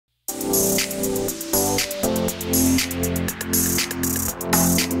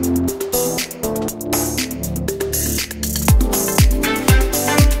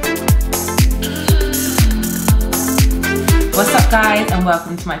and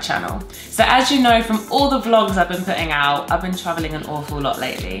welcome to my channel. So as you know from all the vlogs I've been putting out, I've been traveling an awful lot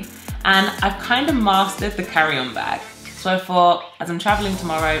lately, and I've kind of mastered the carry-on bag. So I thought, as I'm traveling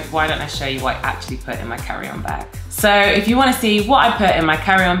tomorrow, why don't I show you what I actually put in my carry-on bag? So if you want to see what I put in my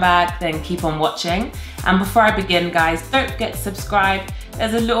carry-on bag, then keep on watching. And before I begin, guys, don't forget to subscribe.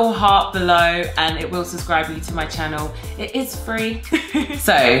 There's a little heart below and it will subscribe you to my channel. It is free.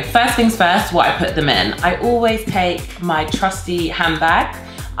 So first things first, what I put them in. I always take my trusty handbag.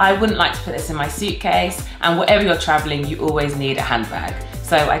 I wouldn't like to put this in my suitcase, and wherever you're traveling, you always need a handbag.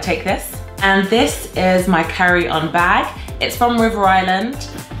 So I take this, and this is my carry-on bag. It's from River Island.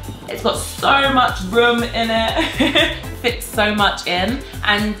 It's got so much room in it. Fits so much in,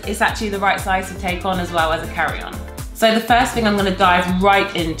 and it's actually the right size to take on as well as a carry-on. So the first thing I'm gonna dive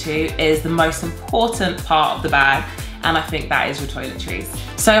right into is the most important part of the bag, and I think that is your toiletries.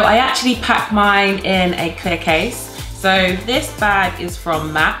 So I actually pack mine in a clear case. So this bag is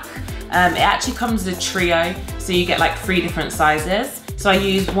from MAC. It actually comes as a trio, so you get like 3 different sizes. So I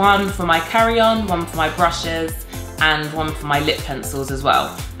use one for my carry-on, one for my brushes, and one for my lip pencils as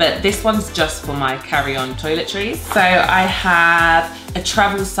well. But this one's just for my carry-on toiletries. So I have a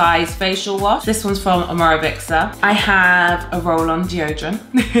travel size facial wash. This one's from Amorovixa. I have a roll-on deodorant,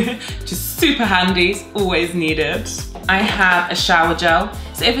 just super handy, it's always needed. I have a shower gel.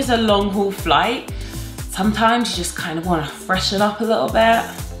 So if it's a long haul flight, sometimes you just kind of want to freshen up a little bit.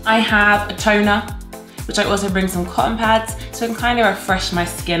 I have a toner, which I also bring some cotton pads so I can kind of refresh my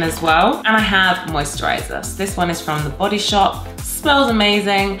skin as well. And I have moisturizer. So this one is from The Body Shop. Smells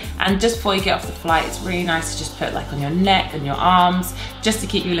amazing, and just before you get off the flight, it's really nice to just put like on your neck and your arms, just to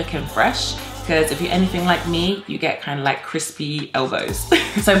keep you looking fresh. Because if you're anything like me, you get kind of like crispy elbows.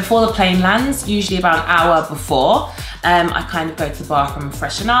 So before the plane lands, usually about an hour before, I kind of go to the bathroom and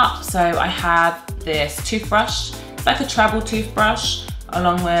freshen up. So I have this toothbrush. It's like a travel toothbrush,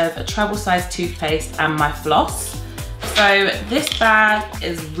 along with a travel size toothpaste and my floss. So this bag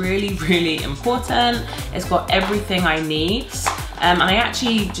is really, really important. It's got everything I need. And I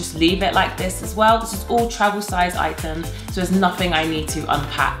actually just leave it like this as well. This is all travel size items, so there's nothing I need to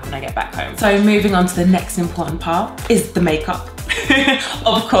unpack when I get back home. So moving on to the next important part is the makeup.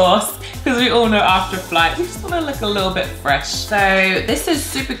 Of course, because we all know after a flight, we just want to look a little bit fresh. So this is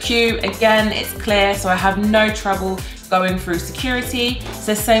super cute. Again, it's clear, so I have no trouble going through security.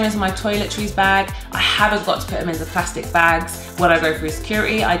 So same as my toiletries bag, I haven't got to put them into plastic bags when I go through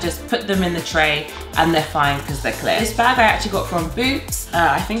security. I just put them in the tray and they're fine because they're clear. This bag I actually got from Boots.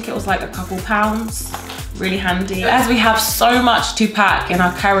 I think it was like a couple pounds. Really handy. As we have so much to pack in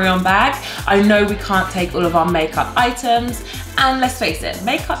our carry-on bag, I know we can't take all of our makeup items, and let's face it,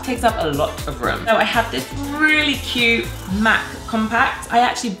 makeup takes up a lot of room. So I have this really cute MAC compact. I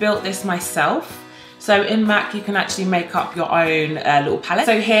actually built this myself. So in MAC, you can actually make up your own little palette.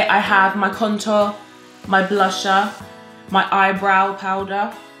 So here I have my contour, my blusher, my eyebrow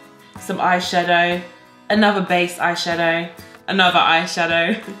powder, some eyeshadow, another base eyeshadow, another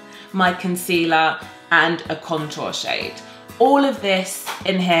eyeshadow, my concealer, and a contour shade. All of this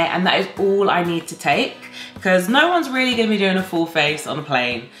in here, and that is all I need to take, because no one's really gonna be doing a full face on a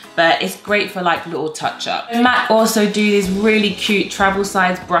plane, but it's great for like little touch-up. MAC also do these really cute travel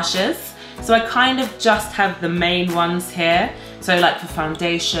size brushes. So I kind of just have the main ones here. So like for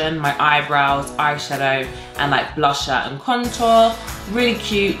foundation, my eyebrows, eyeshadow, and like blusher and contour. Really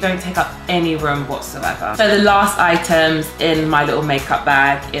cute, don't take up any room whatsoever. So the last items in my little makeup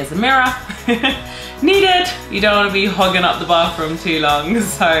bag is a mirror. Needed. You don't want to be hogging up the bathroom too long,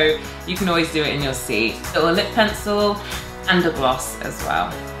 so you can always do it in your seat. A little lip pencil and a gloss as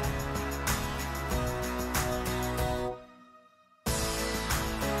well.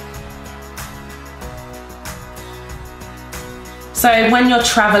 So when you're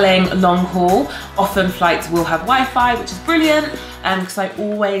traveling long haul, often flights will have Wi-Fi, which is brilliant, because I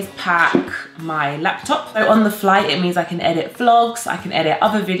always pack my laptop. So on the flight, it means I can edit vlogs, I can edit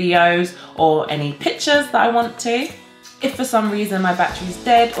other videos, or any pictures that I want to. If for some reason my battery's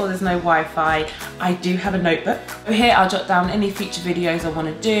dead or there's no Wi-Fi, I do have a notebook. So here I'll jot down any future videos I want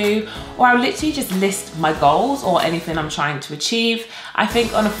to do, or I'll literally just list my goals or anything I'm trying to achieve. I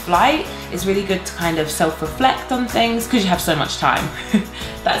think on a flight, it's really good to kind of self-reflect on things because you have so much time.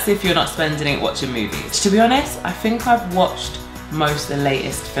 That's if you're not spending it watching movies. To be honest, I think I've watched most of the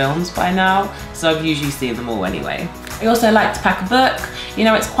latest films by now, so I've usually seen them all anyway. I also like to pack a book. You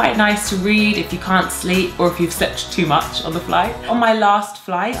know, it's quite nice to read if you can't sleep or if you've slept too much on the flight. On my last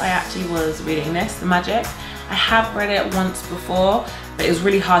flight, I actually was reading this, The Magic. I have read it once before, but it was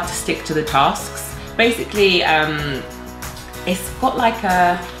really hard to stick to the tasks. Basically, it's got like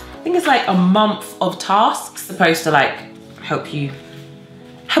I think it's like a month of tasks supposed to like help you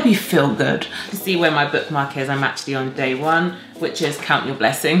help you feel good. To see where my bookmark is, I'm actually on day 1, which is count your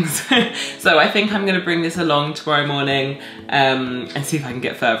blessings. So I think I'm gonna bring this along tomorrow morning and see if I can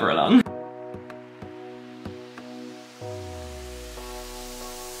get further along.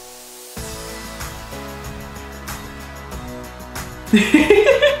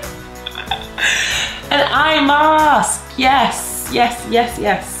 An eye mask, yes, yes, yes,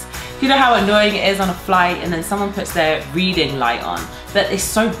 yes. You know how annoying it is on a flight and then someone puts their reading light on, but it's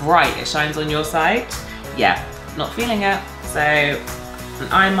so bright it shines on your side? Yeah, not feeling it. So an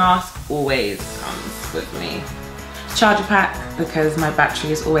eye mask always comes with me. Charger pack, because my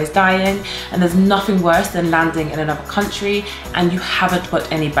battery is always dying and there's nothing worse than landing in another country and you haven't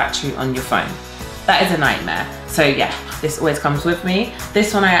put any battery on your phone. That is a nightmare. So yeah, this always comes with me.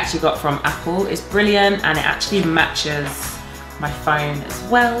 This one I actually got from Apple. It's brilliant and it actually matches my phone as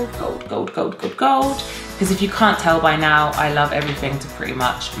well. Gold, gold, gold, gold, gold. Because if you can't tell by now, I love everything to pretty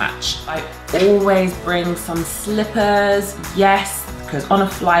much match. I always bring some slippers, yes, because on a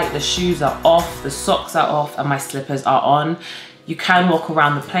flight, the shoes are off, the socks are off, and my slippers are on. You can walk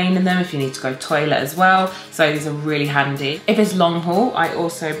around the plane in them if you need to go toilet as well. So these are really handy. If it's long haul, I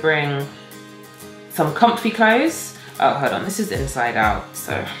also bring some comfy clothes. Oh, hold on, this is inside out,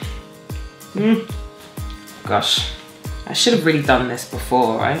 so. Gosh, I should have really done this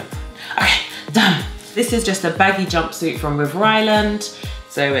before, right? Okay, done. This is just a baggy jumpsuit from River Island.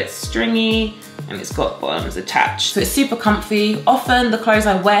 So it's stringy and it's got bottoms attached. So it's super comfy. Often the clothes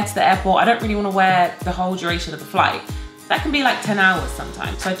I wear to the airport, I don't really want to wear the whole duration of the flight. That can be like 10 hours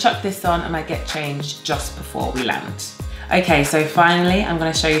sometimes. So I chuck this on and I get changed just before we land. Okay, so finally, I'm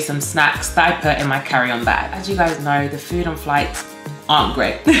gonna show you some snacks that I put in my carry-on bag. As you guys know, the food on flights aren't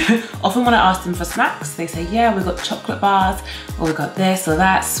great. Often when I ask them for snacks, they say, yeah, we've got chocolate bars, or we've got this or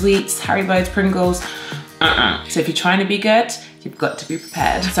that, sweets, Haribo's, Pringles. So if you're trying to be good, you've got to be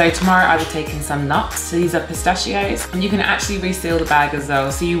prepared. So tomorrow I'll be taking some nuts. So these are pistachios, and you can actually reseal the bag as well,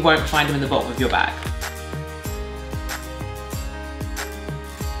 so you won't find them in the bottom of your bag.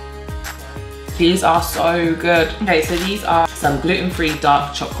 These are so good. Okay, so these are some gluten-free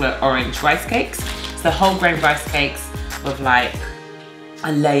dark chocolate orange rice cakes. So they're whole grain rice cakes with like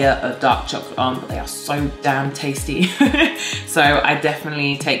a layer of dark chocolate on, but they are so damn tasty. So I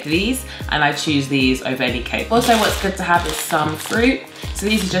definitely take these and I choose these over any cake. Also, what's good to have is some fruit. So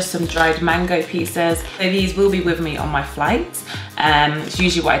these are just some dried mango pieces. So these will be with me on my flight. It's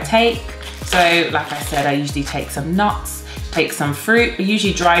usually what I take. So like I said, I usually take some nuts, take some fruit, but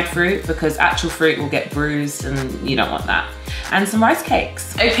usually dried fruit because actual fruit will get bruised and you don't want that. And some rice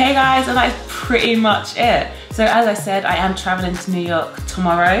cakes. Okay guys, and that's pretty much it. So as I said, I am traveling to New York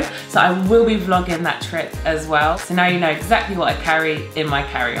tomorrow, so I will be vlogging that trip as well. So now you know exactly what I carry in my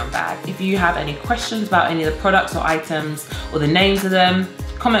carry-on bag. If you have any questions about any of the products or items or the names of them,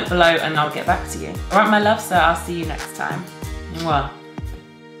 comment below and I'll get back to you. All right, my love, so I'll see you next time. Mwah.